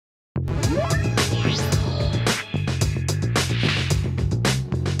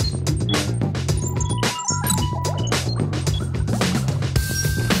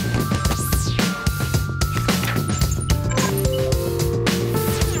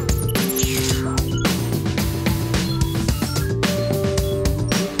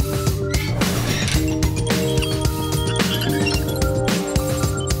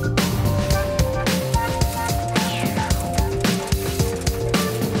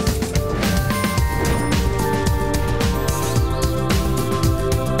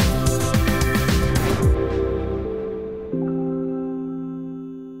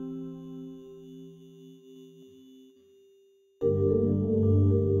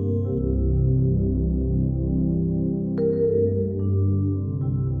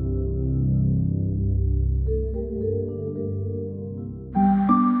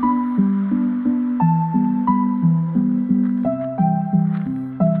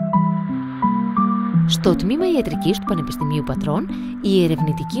Στο τμήμα Ιατρικής του Πανεπιστημίου Πατρών, η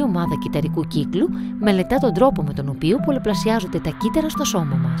Ερευνητική Ομάδα Κυτταρικού κύκλου μελετά τον τρόπο με τον οποίο πολλαπλασιάζονται τα κύτταρα στο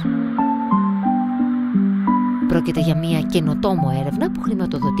σώμα μας. Πρόκειται για μια καινοτόμο έρευνα που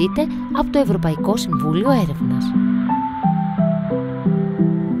χρηματοδοτείται από το Ευρωπαϊκό Συμβούλιο Έρευνας.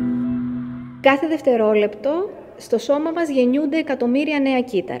 Κάθε δευτερόλεπτο στο σώμα μας γεννιούνται εκατομμύρια νέα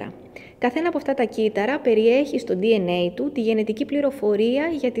κύτταρα. Καθένα από αυτά τα κύτταρα περιέχει στο DNA του τη γενετική πληροφορία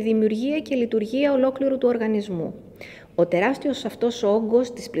για τη δημιουργία και λειτουργία ολόκληρου του οργανισμού. Ο τεράστιος αυτός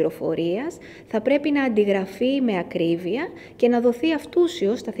όγκος της πληροφορίας θα πρέπει να αντιγραφεί με ακρίβεια και να δοθεί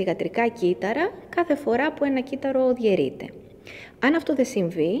αυτούσιος στα θυγατρικά κύτταρα κάθε φορά που ένα κύτταρο διαιρείται. Αν αυτό δεν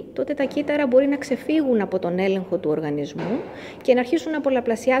συμβεί, τότε τα κύτταρα μπορεί να ξεφύγουν από τον έλεγχο του οργανισμού και να αρχίσουν να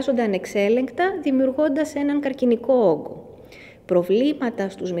πολλαπλασιάζονται ανεξέλεγκτα, δημιουργώντας έναν καρκινικό όγκο. Προβλήματα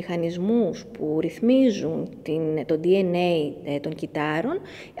στους μηχανισμούς που ρυθμίζουν το DNA των κυττάρων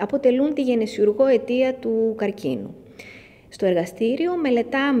αποτελούν τη γενεσιουργό αιτία του καρκίνου. Στο εργαστήριο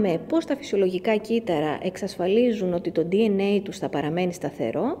μελετάμε πώς τα φυσιολογικά κύτταρα εξασφαλίζουν ότι το DNA τους θα παραμένει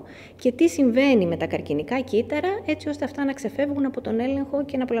σταθερό και τι συμβαίνει με τα καρκινικά κύτταρα έτσι ώστε αυτά να ξεφεύγουν από τον έλεγχο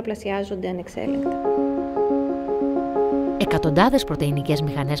και να πολλαπλασιάζονται ανεξέλεγκτα. Εκατοντάδες πρωτεϊνικές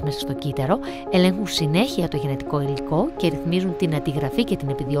μηχανές μέσα στο κύτταρο ελέγχουν συνέχεια το γενετικό υλικό και ρυθμίζουν την αντιγραφή και την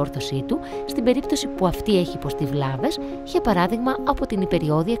επιδιόρθωσή του στην περίπτωση που αυτή έχει υποστεί βλάβες, για παράδειγμα από την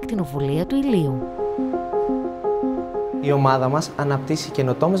υπεριώδη ακτινοβολία του ηλίου. Η ομάδα μας αναπτύσσει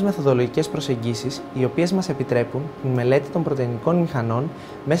καινοτόμες μεθοδολογικές προσεγγίσεις, οι οποίες μας επιτρέπουν τη μελέτη των πρωτεϊνικών μηχανών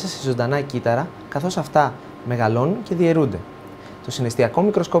μέσα σε ζωντανά κύτταρα, καθώς αυτά μεγαλώνουν και διαιρούνται. Το συναισθιακό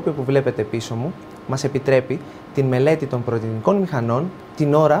μικροσκόπιο που βλέπετε πίσω μου μας επιτρέπει την μελέτη των πρωτεϊνικών μηχανών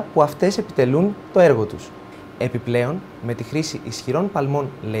την ώρα που αυτές επιτελούν το έργο τους. Επιπλέον, με τη χρήση ισχυρών παλμών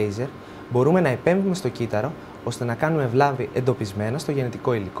λέιζερ, μπορούμε να επέμβουμε στο κύτταρο ώστε να κάνουμε βλάβη εντοπισμένα στο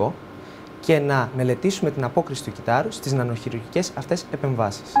γενετικό υλικό και να μελετήσουμε την απόκριση του κυττάρου στις νανοχειρουργικές αυτές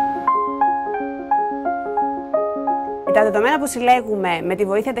επεμβάσεις. Τα δεδομένα που συλλέγουμε με τη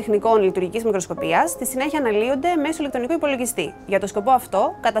βοήθεια τεχνικών λειτουργικής μικροσκοπίας, στη συνέχεια αναλύονται μέσω ηλεκτρονικού υπολογιστή. Για το σκοπό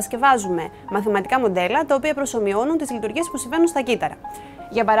αυτό, κατασκευάζουμε μαθηματικά μοντέλα τα οποία προσομοιώνουν τις λειτουργίες που συμβαίνουν στα κύτταρα.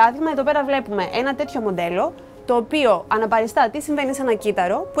 Για παράδειγμα, εδώ πέρα βλέπουμε ένα τέτοιο μοντέλο, το οποίο αναπαριστά τι συμβαίνει σε ένα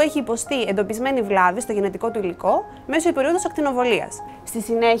κύτταρο που έχει υποστεί εντοπισμένη βλάβη στο γενετικό του υλικό μέσω υπεριόδους ακτινοβολίας. Στη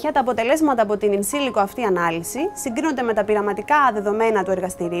συνέχεια, τα αποτελέσματα από την in silico αυτή ανάλυση συγκρίνονται με τα πειραματικά δεδομένα του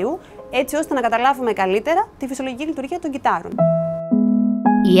εργαστηρίου, έτσι ώστε να καταλάβουμε καλύτερα τη φυσιολογική λειτουργία των κυττάρων.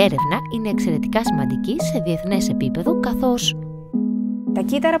 Η έρευνα είναι εξαιρετικά σημαντική σε διεθνές επίπεδο, καθώς τα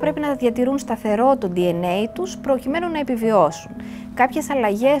κύτταρα πρέπει να διατηρούν σταθερό το DNA τους προκειμένου να επιβιώσουν. Κάποιες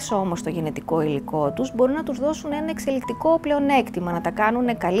αλλαγές όμως στο γενετικό υλικό τους μπορούν να τους δώσουν ένα εξελικτικό πλεονέκτημα, να τα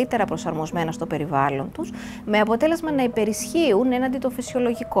κάνουν καλύτερα προσαρμοσμένα στο περιβάλλον τους, με αποτέλεσμα να υπερισχύουν έναντι των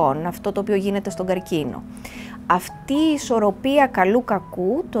φυσιολογικών, αυτό το οποίο γίνεται στον καρκίνο. Αυτή η ισορροπία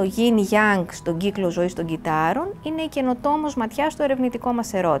καλού-κακού, το yin-yang στον κύκλο ζωής των κυττάρων, είναι η καινοτόμος ματιά στο ερευνητικό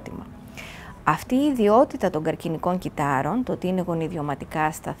μας ερώτημα. Αυτή η ιδιότητα των καρκινικών κυττάρων, το ότι είναι γονιδιωματικά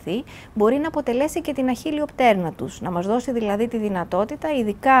ασταθή, μπορεί να αποτελέσει και την αχίλιο πτέρνα τους, να μας δώσει δηλαδή τη δυνατότητα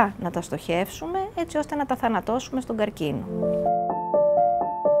ειδικά να τα στοχεύσουμε έτσι ώστε να τα θανατώσουμε στον καρκίνο.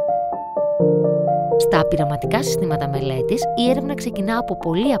 Στα πειραματικά συστήματα μελέτης, η έρευνα ξεκινά από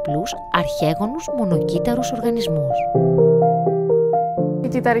πολύ απλούς, αρχαίγονους, μονοκύτταρους οργανισμούς. Οι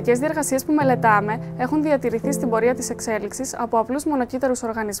κυτταρικές διεργασίες που μελετάμε έχουν διατηρηθεί στην πορεία της εξέλιξης από απλούς μονοκύτταρους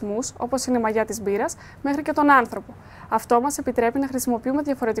οργανισμούς, όπως είναι η μαγιά της μπύρας, μέχρι και τον άνθρωπο. Αυτό μας επιτρέπει να χρησιμοποιούμε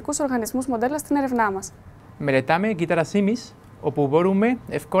διαφορετικούς οργανισμούς μοντέλα στην έρευνά μας. Μελετάμε κύτταρα σήμης, όπου μπορούμε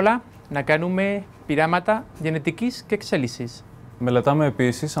εύκολα να κάνουμε πειράματα γενετικής και εξέλιξης. Μελετάμε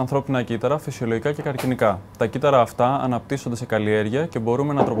επίσης ανθρώπινα κύτταρα, φυσιολογικά και καρκινικά. Τα κύτταρα αυτά αναπτύσσονται σε καλλιέργεια και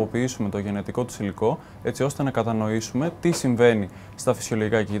μπορούμε να τροποποιήσουμε το γενετικό τους υλικό έτσι ώστε να κατανοήσουμε τι συμβαίνει στα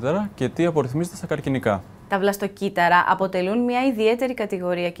φυσιολογικά κύτταρα και τι απορριθμίζεται στα καρκινικά. Τα βλαστοκύτταρα αποτελούν μια ιδιαίτερη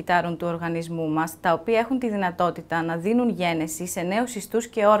κατηγορία κυττάρων του οργανισμού μας, τα οποία έχουν τη δυνατότητα να δίνουν γένεση σε νέους ιστούς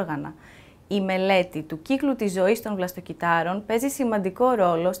και όργανα. Η μελέτη του κύκλου της ζωής των βλαστοκυττάρων παίζει σημαντικό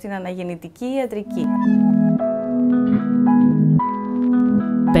ρόλο στην αναγεννητική ιατρική.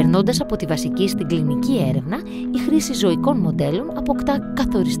 Περνώντας από τη βασική στην κλινική έρευνα, η χρήση ζωικών μοντέλων αποκτά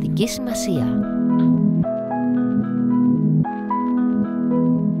καθοριστική σημασία.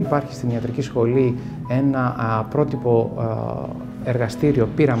 Υπάρχει στην ιατρική σχολή ένα πρότυπο εργαστήριο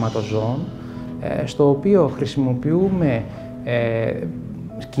πείραματος ζώων, στο οποίο χρησιμοποιούμε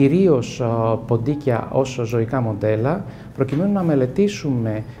κυρίως ποντίκια ως ζωικά μοντέλα, προκειμένου να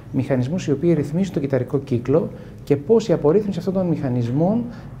μελετήσουμε μηχανισμούς οι οποίοι ρυθμίζουν τον κυτταρικό κύκλο και πώς η απορρίθμιση αυτών των μηχανισμών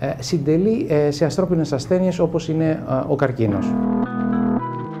συντελεί σε astropinous ασθένειες όπως είναι ο καρκίνος.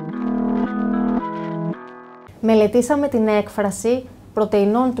 Μελετήσαμε την έκφραση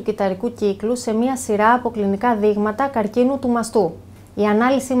πρωτεϊνών του κυτταρικού κύκλου σε μία σειρά από κλινικά δείγματα καρκίνου του μαστού. Η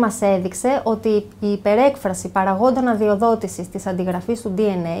ανάλυση μας έδειξε ότι η υπερέκφραση παραγόντων αδειοδότησης της αντιγραφής του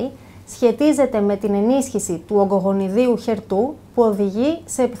DNA σχετίζεται με την ενίσχυση του ογκογονιδίου χερτού που οδηγεί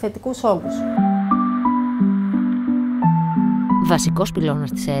σε επιθετικούς όγκους. Βασικός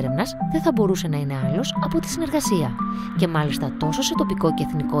πυλώνας της έρευνας δεν θα μπορούσε να είναι άλλος από τη συνεργασία και μάλιστα τόσο σε τοπικό και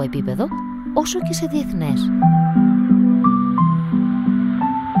εθνικό επίπεδο όσο και σε διεθνές.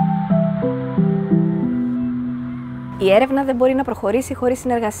 Η έρευνα δεν μπορεί να προχωρήσει χωρίς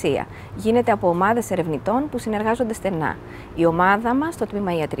συνεργασία. Γίνεται από ομάδες ερευνητών που συνεργάζονται στενά. Η ομάδα μας, το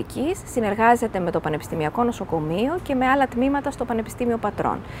τμήμα Ιατρικής, συνεργάζεται με το Πανεπιστημιακό Νοσοκομείο και με άλλα τμήματα στο Πανεπιστήμιο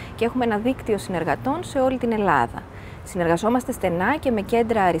Πατρών και έχουμε ένα δίκτυο συνεργατών σε όλη την Ελλάδα. Συνεργαζόμαστε στενά και με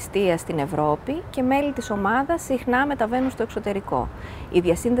κέντρα αριστείας στην Ευρώπη και μέλη της ομάδας συχνά μεταβαίνουν στο εξωτερικό. Η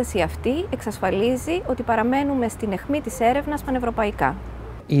διασύνδεση αυτή εξασφαλίζει ότι παραμένουμε στην αιχμή της έρευνας πανευρωπαϊκά.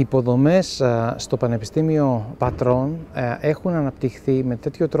 Οι υποδομές στο Πανεπιστήμιο Πατρών έχουν αναπτυχθεί με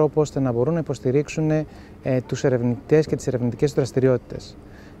τέτοιο τρόπο ώστε να μπορούν να υποστηρίξουν τους ερευνητές και τις ερευνητικές δραστηριότητες.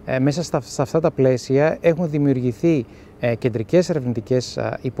 Μέσα σε αυτά τα πλαίσια έχουν δημιουργηθεί κεντρικές ερευνητικές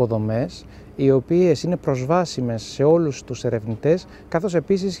υποδομές, οι οποίες είναι προσβάσιμες σε όλους τους ερευνητές, καθώς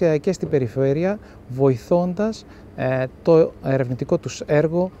επίσης και στην περιφέρεια, βοηθώντας το ερευνητικό τους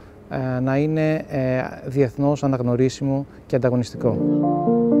έργο να είναι διεθνώς αναγνωρίσιμο και ανταγωνιστικό.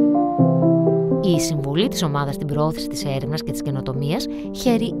 Η συμβολή της ομάδας στην προώθηση της έρευνας και της καινοτομίας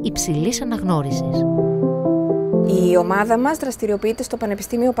χαίρει υψηλής αναγνώρισης. Η ομάδα μας δραστηριοποιείται στο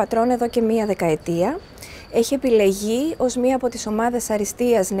Πανεπιστήμιο Πατρών εδώ και μία δεκαετία. Έχει επιλεγεί ως μία από τις ομάδες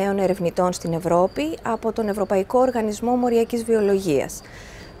αριστείας νέων ερευνητών στην Ευρώπη από τον Ευρωπαϊκό Οργανισμό Μοριακής Βιολογίας.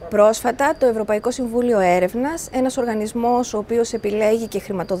 Πρόσφατα, το Ευρωπαϊκό Συμβούλιο Έρευνας, ένας οργανισμός ο οποίος επιλέγει και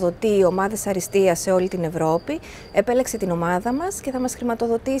χρηματοδοτεί ομάδες αριστείας σε όλη την Ευρώπη, επέλεξε την ομάδα μας και θα μας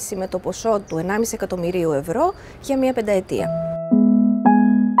χρηματοδοτήσει με το ποσό του 1,5 εκατομμυρίου ευρώ για μία πενταετία.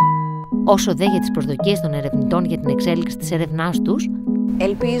 Όσο δε για τις προσδοκίες των ερευνητών για την εξέλιξη της έρευνάς τους,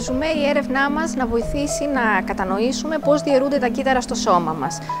 ελπίζουμε η έρευνά μας να βοηθήσει να κατανοήσουμε πώς διαιρούνται τα κύτταρα στο σώμα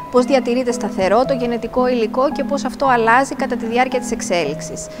μας, πώς διατηρείται σταθερό το γενετικό υλικό και πώς αυτό αλλάζει κατά τη διάρκεια της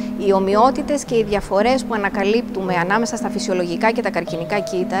εξέλιξης. Οι ομοιότητες και οι διαφορές που ανακαλύπτουμε ανάμεσα στα φυσιολογικά και τα καρκινικά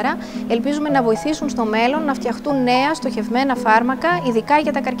κύτταρα ελπίζουμε να βοηθήσουν στο μέλλον να φτιαχτούν νέα στοχευμένα φάρμακα, ειδικά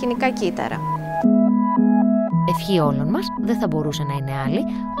για τα καρκινικά κύτταρα. Ευχή όλων μας δεν θα μπορούσε να είναι άλλη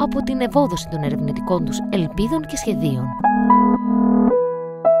από την ευόδοση των ερευνητικών τους ελπίδων και σχεδίων.